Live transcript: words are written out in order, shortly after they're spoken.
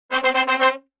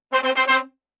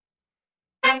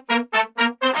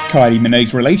Kylie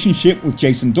Minogue's relationship with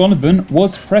Jason Donovan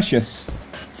was precious.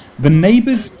 The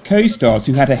Neighbours co-stars,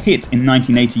 who had a hit in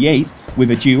 1988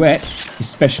 with a duet,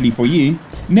 Especially For You,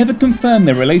 never confirmed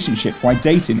their relationship while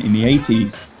dating in the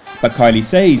 80s. But Kylie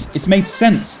says it's made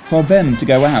sense for them to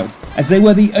go out, as they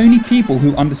were the only people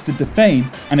who understood the fame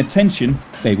and attention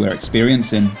they were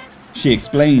experiencing. She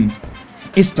explained,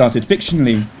 "It started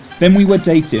fictionally, then we were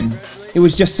dating. It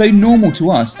was just so normal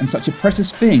to us and such a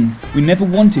precious thing we never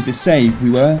wanted to say we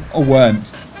were or weren't.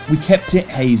 We kept it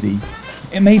hazy.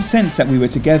 It made sense that we were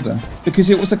together because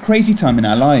it was a crazy time in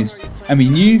our lives and we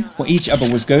knew what each other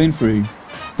was going through.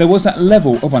 There was that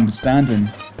level of understanding."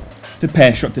 The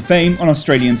pair shot to fame on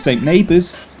Australian soap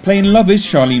Neighbours, playing lovers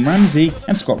Charlene Ramsey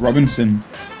and Scott Robinson.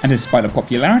 And despite the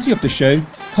popularity of the show,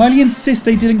 Kylie insists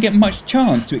they didn't get much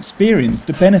chance to experience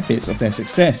the benefits of their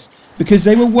success because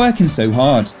they were working so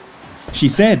hard. She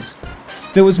said,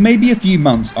 "There was maybe a few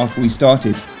months after we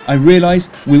started, I realised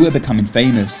we were becoming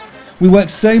famous. We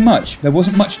worked so much there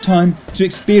wasn't much time to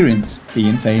experience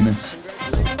being famous."